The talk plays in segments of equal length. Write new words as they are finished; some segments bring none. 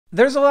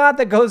There's a lot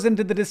that goes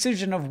into the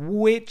decision of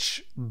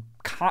which,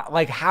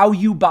 like how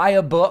you buy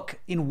a book,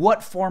 in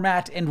what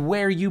format, and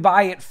where you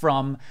buy it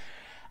from.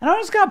 And I'm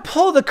just gonna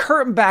pull the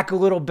curtain back a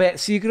little bit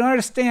so you can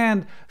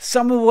understand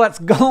some of what's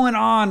going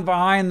on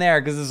behind there,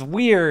 because it's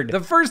weird.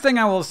 The first thing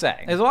I will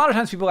say is a lot of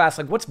times people ask,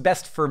 like, what's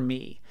best for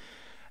me?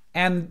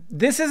 And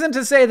this isn't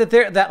to say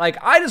that like,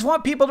 I just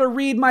want people to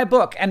read my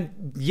book.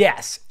 And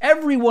yes,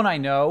 everyone I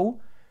know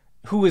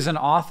who is an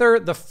author,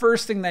 the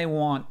first thing they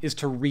want is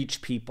to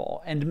reach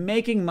people. And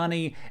making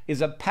money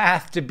is a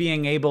path to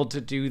being able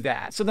to do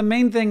that. So the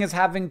main thing is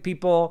having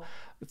people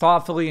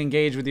thoughtfully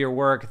engage with your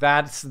work.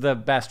 That's the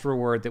best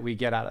reward that we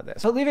get out of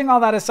this. So leaving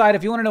all that aside,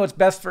 if you want to know what's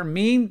best for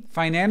me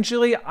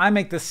financially, I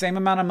make the same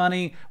amount of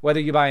money whether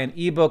you buy an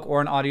ebook or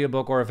an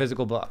audiobook or a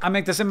physical book. I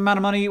make the same amount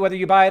of money whether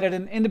you buy it at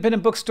an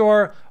independent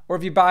bookstore or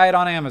if you buy it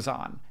on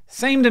Amazon.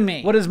 Same to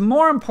me. What is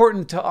more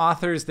important to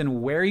authors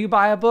than where you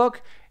buy a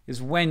book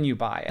is when you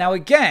buy it. Now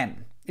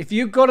again, if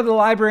you go to the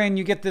library and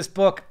you get this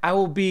book, I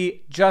will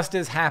be just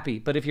as happy.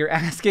 But if you're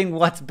asking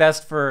what's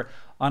best for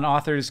an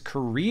author's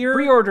career,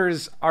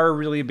 pre-orders are a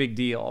really big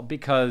deal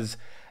because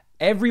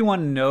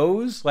everyone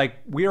knows, like,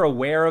 we're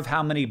aware of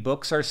how many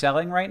books are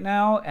selling right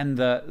now, and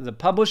the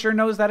publisher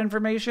knows that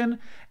information,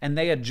 and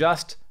they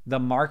adjust the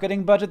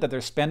marketing budget that they're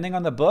spending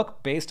on the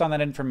book based on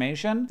that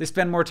information. They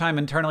spend more time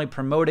internally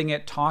promoting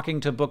it, talking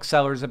to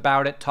booksellers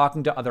about it,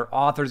 talking to other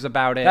authors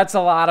about it. That's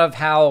a lot of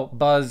how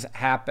buzz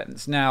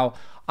happens. Now,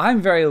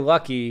 I'm very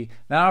lucky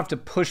that I don't have to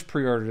push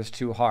pre-orders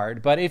too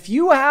hard, but if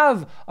you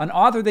have an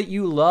author that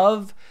you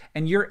love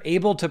and you're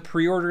able to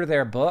pre-order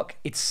their book,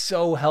 it's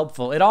so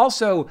helpful. It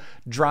also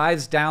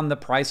drives down the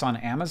price on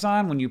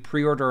Amazon when you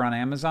pre-order on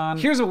Amazon.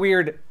 Here's a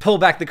weird pull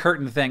back the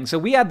curtain thing. So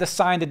we had the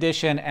signed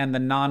edition and the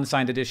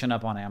non-signed edition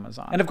up on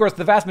Amazon. And of course,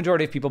 the vast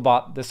majority of people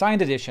bought the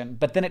signed edition,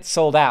 but then it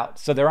sold out.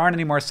 So there aren't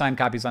any more signed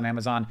copies on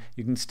Amazon.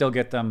 You can still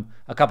get them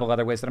a couple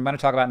other ways that I'm going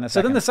to talk about in a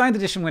second. So then the signed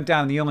edition went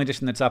down, and the only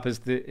edition that's up is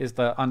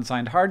the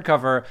unsigned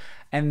hardcover,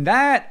 and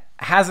that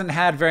hasn't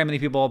had very many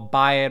people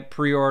buy it,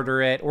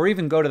 pre-order it, or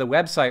even go to the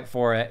website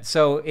for it.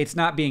 So it's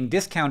not being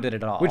discounted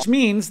at all, which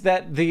means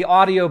that the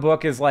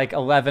audiobook is like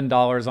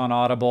 $11 on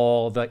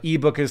Audible, the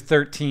ebook is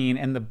 $13,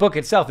 and the book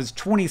itself is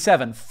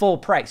 $27 full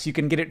price. You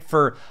can get it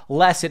for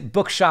less at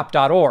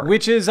bookshop.org,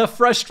 which is a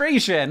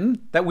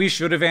frustration that we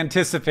should have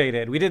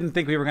anticipated. We didn't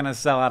think we were gonna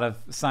sell out of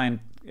signed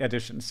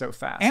editions so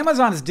fast.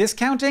 Amazon's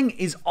discounting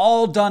is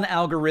all done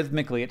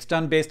algorithmically. It's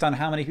done based on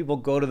how many people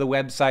go to the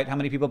website, how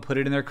many people put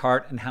it in their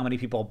cart, and how many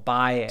people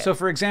buy it. So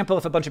for example,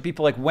 if a bunch of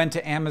people like went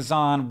to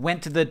Amazon,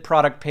 went to the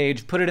product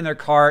page, put it in their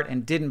cart,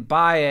 and didn't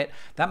buy it,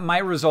 that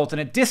might result in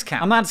a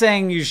discount. I'm not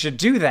saying you should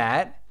do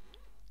that.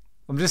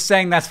 I'm just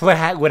saying that's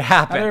what would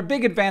happen. Now, there are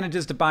big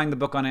advantages to buying the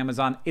book on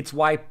Amazon. It's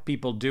why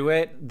people do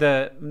it.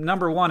 The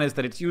number one is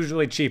that it's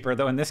usually cheaper,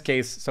 though in this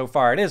case, so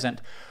far it isn't.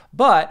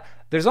 But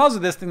there's also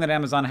this thing that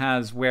Amazon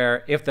has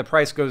where if the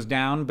price goes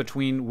down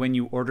between when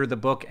you order the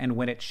book and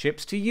when it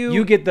ships to you,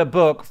 you get the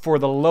book for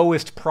the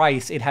lowest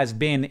price it has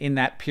been in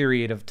that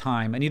period of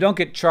time. And you don't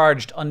get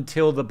charged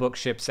until the book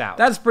ships out.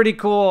 That's pretty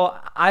cool.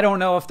 I don't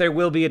know if there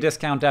will be a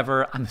discount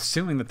ever. I'm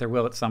assuming that there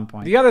will at some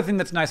point. The other thing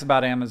that's nice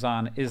about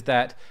Amazon is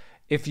that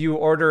if you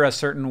order a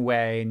certain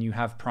way and you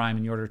have Prime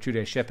and you order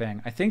 2-day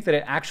shipping, I think that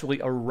it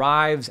actually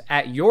arrives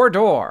at your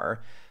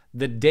door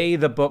the day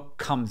the book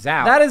comes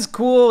out. That is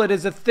cool. It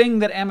is a thing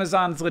that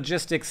Amazon's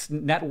logistics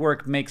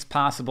network makes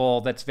possible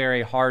that's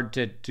very hard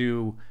to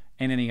do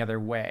in any other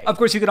way. Of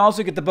course, you can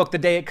also get the book the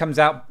day it comes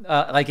out,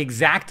 like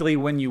exactly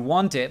when you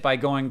want it by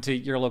going to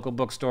your local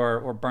bookstore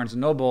or Barnes &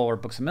 Noble or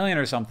Books A Million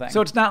or something.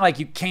 So it's not like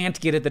you can't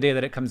get it the day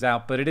that it comes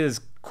out, but it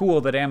is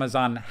cool that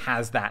Amazon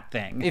has that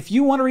thing. If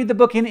you want to read the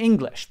book in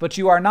English, but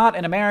you are not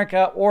in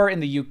America or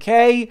in the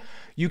UK,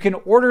 you can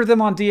order them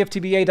on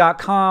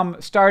dftba.com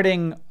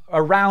starting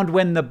around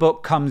when the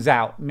book comes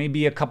out,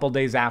 maybe a couple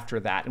days after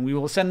that, and we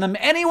will send them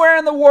anywhere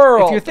in the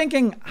world. If you're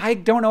thinking, I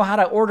don't know how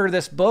to order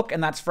this book,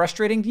 and that's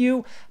frustrating to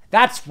you,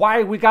 that's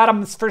why we got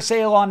them for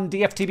sale on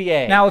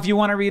DFTBA. Now, if you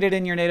want to read it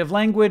in your native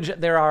language,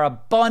 there are a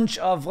bunch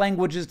of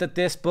languages that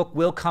this book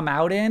will come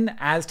out in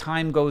as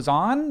time goes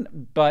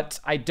on, but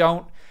I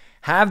don't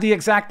have the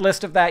exact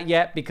list of that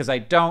yet because I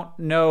don't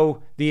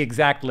know the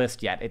exact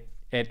list yet.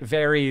 It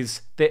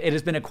varies. It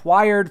has been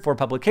acquired for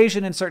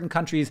publication in certain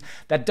countries.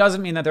 That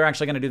doesn't mean that they're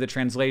actually going to do the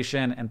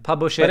translation and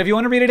publish it. But if you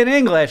want to read it in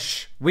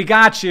English, we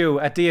got you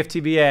at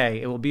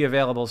DFTBA. It will be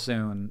available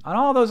soon. And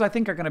all those, I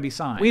think, are going to be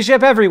signed. We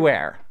ship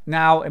everywhere.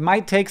 Now, it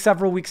might take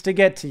several weeks to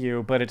get to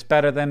you, but it's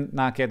better than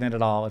not getting it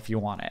at all if you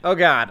want it. Oh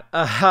God.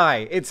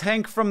 Hi, it's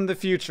Hank from the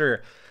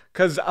future.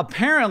 Because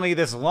apparently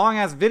this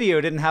long-ass video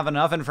didn't have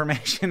enough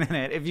information in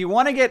it. If you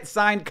want to get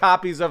signed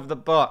copies of the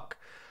book,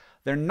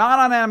 they're not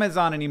on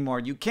Amazon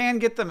anymore. You can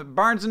get them at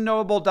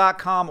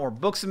barnesandnoble.com or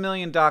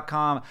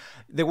booksamillion.com.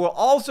 They will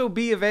also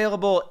be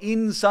available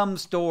in some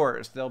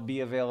stores. They'll be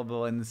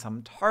available in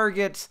some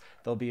Targets.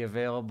 They'll be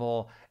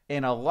available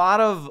in a lot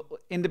of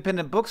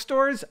independent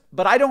bookstores,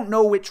 but I don't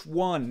know which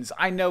ones.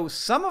 I know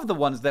some of the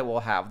ones that will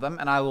have them,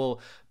 and I will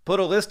put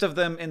a list of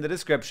them in the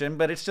description,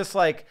 but it's just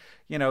like,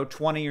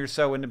 20 or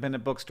so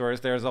independent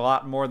bookstores. There's a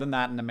lot more than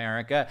that in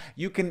America.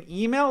 You can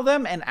email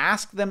them and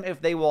ask them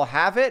if they will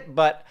have it,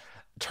 but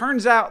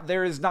turns out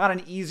there is not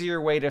an easier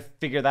way to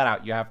figure that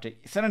out. You have to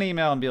send an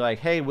email and be like,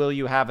 hey, will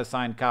you have a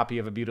signed copy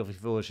of A Beautifully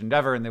Foolish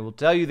Endeavor? And they will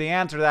tell you the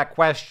answer to that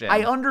question.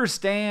 I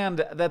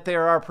understand that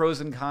there are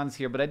pros and cons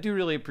here, but I do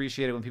really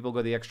appreciate it when people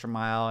go the extra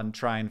mile and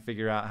try and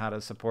figure out how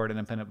to support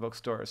independent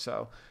bookstores.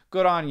 So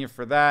good on you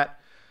for that.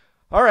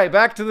 All right,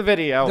 back to the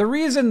video. The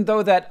reason,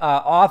 though, that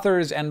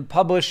authors and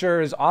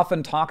publishers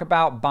often talk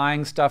about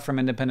buying stuff from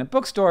independent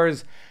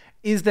bookstores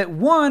is that,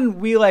 one,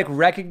 we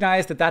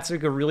recognize that that's a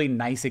really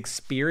nice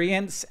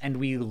experience and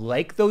we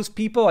like those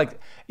people.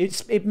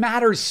 It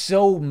matters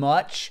so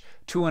much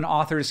to an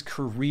author's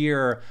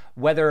career,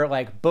 whether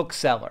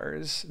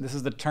booksellers, this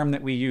is the term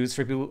that we use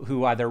for people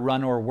who either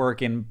run or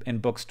work in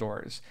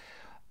bookstores,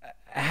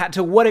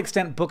 to what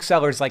extent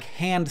booksellers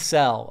hand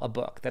sell a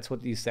book. That's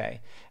what you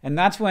say. And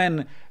that's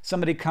when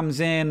somebody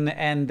comes in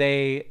and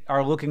they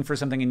are looking for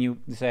something and you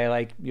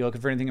say you're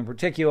looking for anything in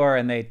particular,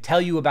 and they tell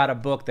you about a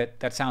book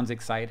that sounds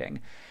exciting.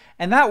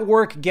 And that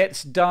work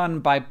gets done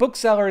by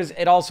booksellers.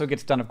 It also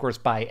gets done, of course,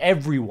 by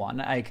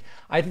everyone.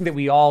 I think that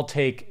we all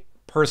take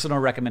personal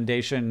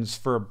recommendations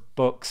for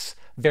books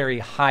very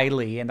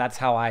highly, and that's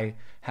how I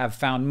have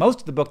found most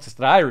of the books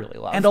that I really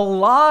love. And a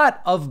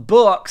lot of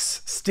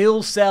books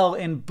still sell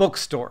in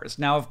bookstores.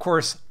 Now, of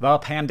course, the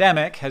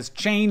pandemic has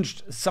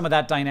changed some of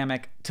that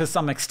dynamic to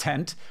some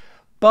extent,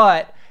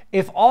 but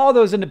if all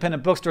those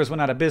independent bookstores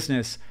went out of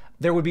business,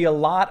 there would be a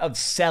lot of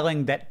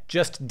selling that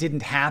just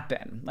didn't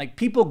happen.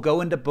 People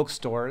go into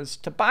bookstores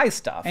to buy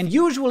stuff, and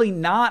usually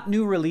not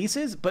new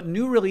releases, but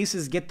new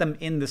releases get them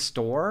in the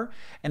store,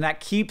 and that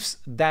keeps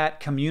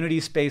that community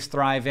space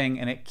thriving,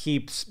 and it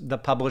keeps the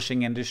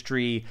publishing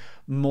industry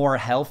more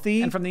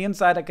healthy. And from the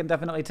inside, I can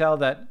definitely tell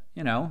that,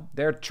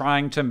 they're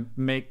trying to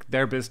make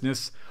their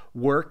business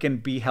work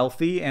and be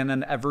healthy in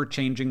an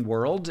ever-changing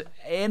world,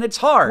 and it's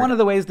hard. One of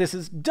the ways this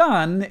is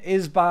done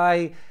is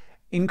by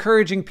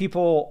encouraging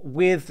people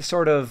with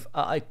sort of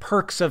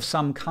perks of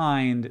some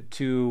kind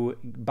to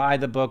buy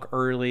the book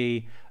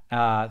early,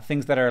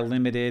 things that are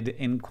limited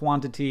in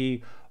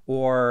quantity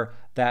or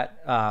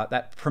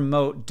that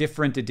promote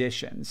different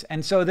editions.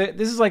 And so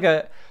this is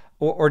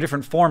or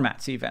different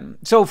formats even.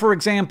 So for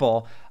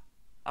example,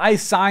 I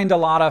signed a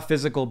lot of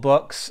physical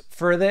books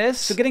for this.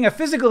 So getting a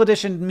physical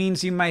edition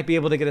means you might be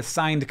able to get a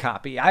signed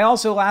copy. I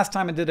also, last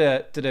time I did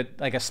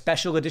a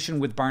special edition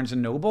with Barnes &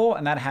 Noble,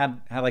 and that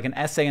had an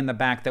essay in the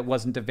back that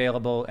wasn't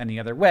available any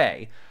other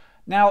way.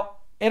 Now,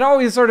 it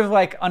always sort of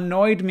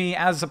annoyed me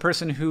as a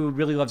person who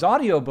really loves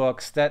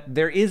audiobooks that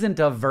there isn't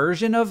a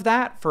version of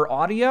that for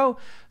audio.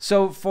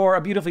 So for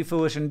A Beautifully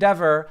Foolish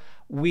Endeavor,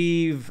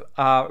 we've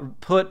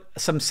put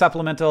some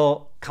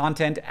supplemental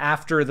content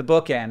after the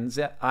book ends.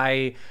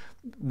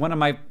 One of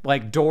my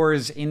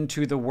doors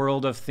into the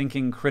world of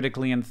thinking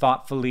critically and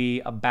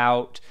thoughtfully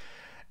about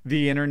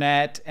the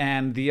internet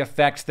and the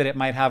effects that it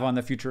might have on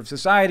the future of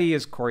society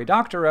is Cory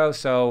Doctorow.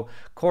 So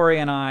Cory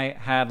and I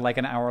had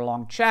an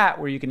hour-long chat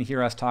where you can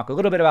hear us talk a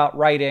little bit about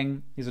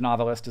writing. He's a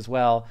novelist as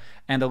well,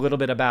 and a little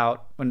bit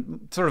about,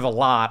 sort of a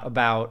lot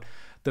about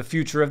the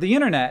future of the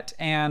internet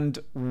and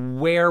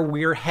where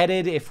we're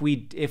headed if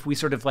we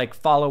sort of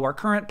follow our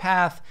current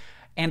path,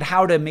 and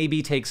how to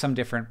maybe take some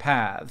different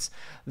paths.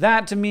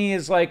 That to me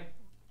is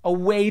a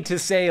way to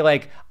say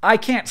I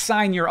can't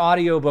sign your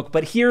audiobook,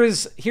 but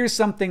here's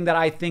something that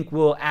I think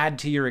will add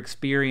to your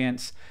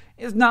experience.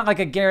 It's not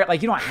a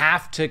you don't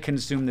have to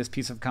consume this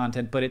piece of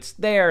content, but it's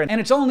there, and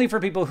it's only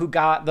for people who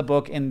got the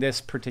book in this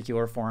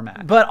particular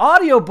format. But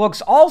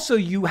audiobooks also,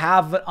 you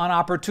have an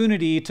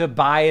opportunity to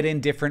buy it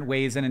in different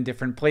ways and in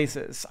different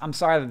places. I'm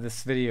sorry that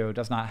this video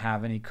does not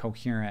have any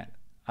coherent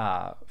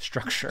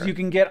structure. You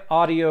can get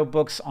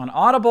audiobooks on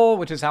Audible,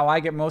 which is how I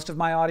get most of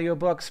my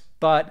audiobooks,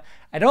 but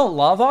I don't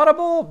love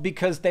Audible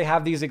because they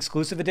have these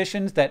exclusive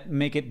editions that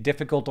make it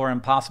difficult or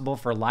impossible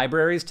for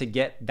libraries to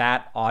get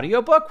that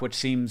audiobook, which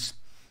seems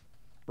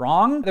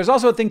wrong. There's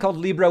also a thing called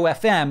Libro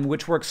FM,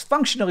 which works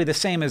functionally the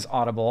same as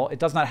Audible. It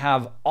does not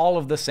have all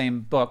of the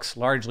same books,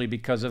 largely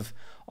because of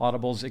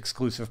Audible's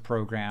exclusive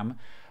program,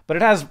 but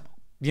it has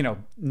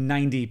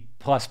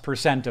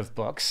 90+% of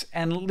books.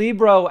 And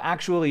Libro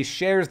actually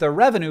shares the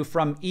revenue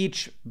from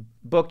each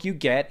book you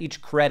get,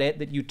 each credit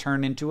that you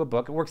turn into a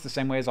book. It works the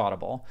same way as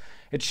Audible.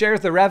 It shares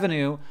the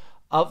revenue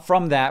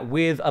from that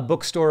with a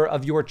bookstore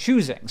of your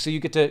choosing. So you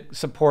get to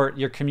support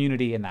your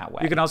community in that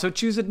way. You can also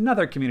choose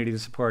another community to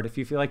support if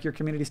you feel like your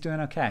community's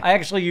doing okay. I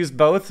actually use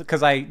both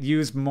because I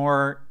use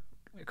more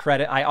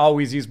credit. I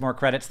always use more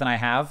credits than I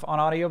have on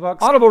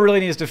audiobooks. Audible really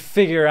needs to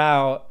figure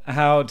out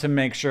how to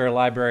make sure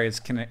libraries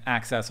can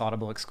access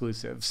Audible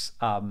exclusives.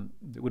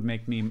 It would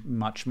make me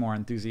much more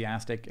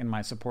enthusiastic in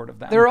my support of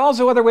them. There are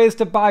also other ways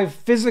to buy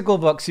physical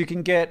books. You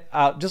can get,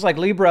 just like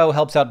Libro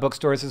helps out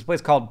bookstores, there's a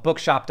place called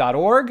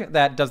bookshop.org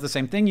that does the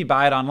same thing. You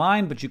buy it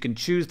online, but you can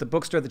choose the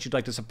bookstore that you'd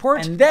like to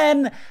support. And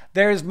then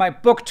there's my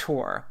book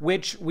tour,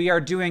 which we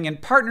are doing in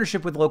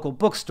partnership with local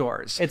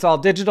bookstores. It's all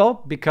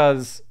digital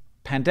because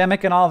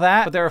pandemic and all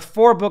that. But there are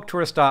 4 book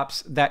tour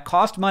stops that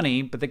cost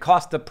money, but they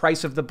cost the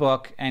price of the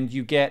book, and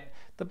you get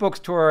the book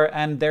tour,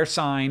 and they're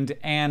signed,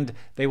 and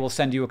they will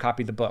send you a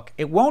copy of the book.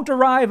 It won't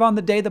arrive on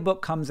the day the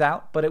book comes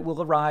out, but it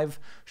will arrive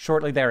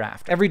shortly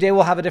thereafter. Every day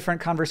we'll have a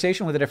different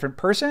conversation with a different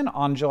person.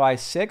 On July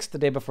 6th, the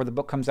day before the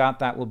book comes out,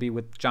 that will be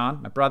with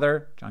John, my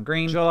brother, John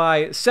Green.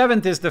 July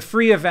 7th is the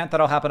free event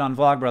that'll happen on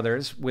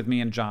Vlogbrothers with me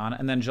and John,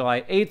 and then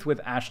July 8th with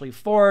Ashley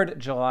Ford,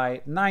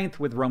 July 9th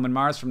with Roman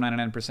Mars from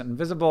 99%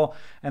 Invisible,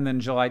 and then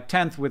July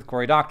 10th with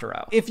Cory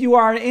Doctorow. If you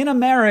are in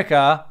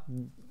America,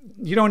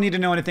 you don't need to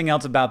know anything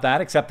else about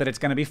that, except that it's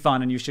going to be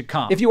fun and you should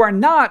come. If you are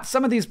not,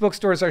 some of these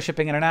bookstores are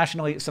shipping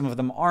internationally. Some of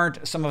them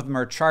aren't. Some of them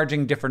are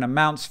charging different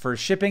amounts for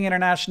shipping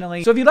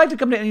internationally. So if you'd like to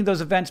come to any of those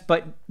events,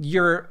 but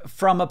you're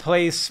from a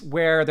place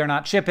where they're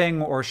not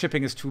shipping or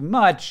shipping is too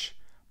much,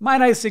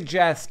 might I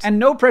suggest, and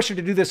no pressure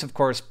to do this, of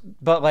course,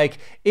 but like,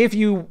 if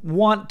you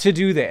want to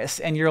do this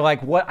and you're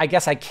like, what, I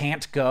guess I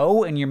can't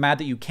go, and you're mad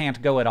that you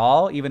can't go at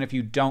all, even if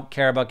you don't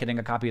care about getting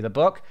a copy of the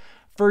book,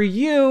 for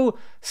you,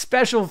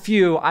 special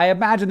few, I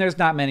imagine there's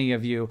not many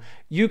of you,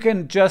 you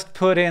can just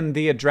put in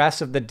the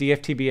address of the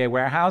DFTBA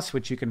warehouse,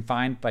 which you can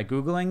find by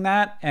Googling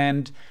that,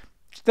 and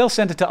they'll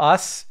send it to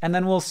us, and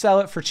then we'll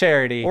sell it for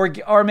charity,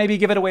 or maybe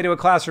give it away to a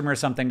classroom or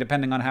something,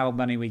 depending on how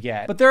money we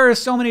get. But there are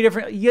so many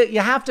different, you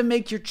have to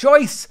make your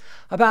choice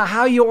about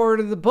how you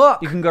order the book.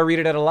 You can go read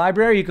it at a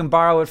library, you can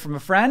borrow it from a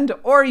friend,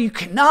 or you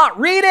cannot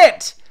read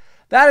it.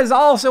 That is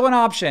also an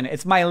option.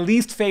 It's my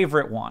least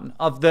favorite one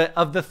of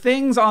the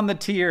things on the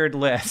tiered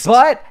list.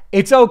 But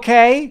it's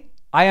okay.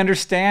 I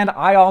understand.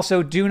 I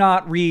also do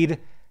not read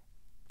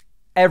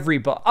every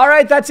book. All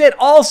right, that's it.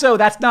 Also,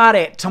 that's not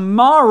it.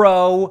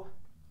 Tomorrow,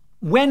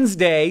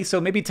 Wednesday,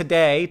 so maybe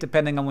today,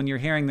 depending on when you're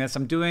hearing this,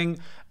 I'm doing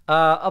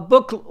a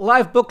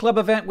live book club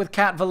event with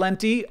Cat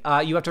Valente.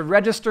 You have to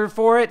register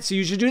for it, so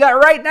you should do that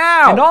right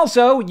now. And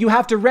also, you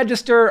have to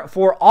register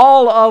for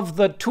all of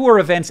the tour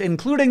events,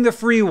 including the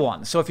free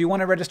one. So if you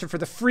want to register for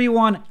the free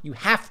one, you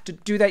have to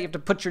do that. You have to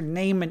put your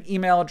name and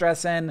email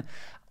address in.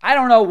 I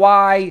don't know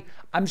why.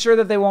 I'm sure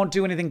that they won't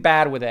do anything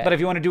bad with it. But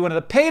if you want to do one of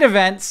the paid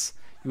events,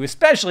 you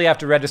especially have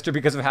to register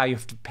because of how you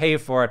have to pay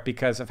for it,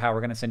 because of how we're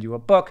going to send you a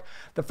book.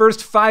 The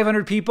first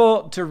 500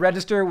 people to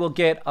register will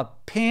get a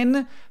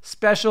pin,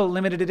 special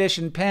limited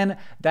edition pin.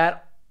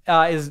 That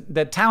is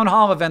the town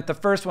hall event, the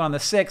first one on the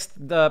 6th.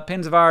 The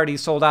pins have already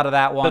sold out of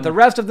that one. But the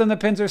rest of them, the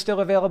pins are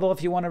still available.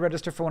 If you want to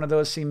register for one of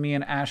those, see me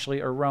and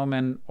Ashley or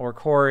Roman or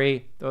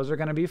Cory. Those are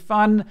going to be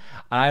fun.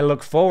 I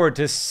look forward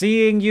to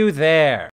seeing you there.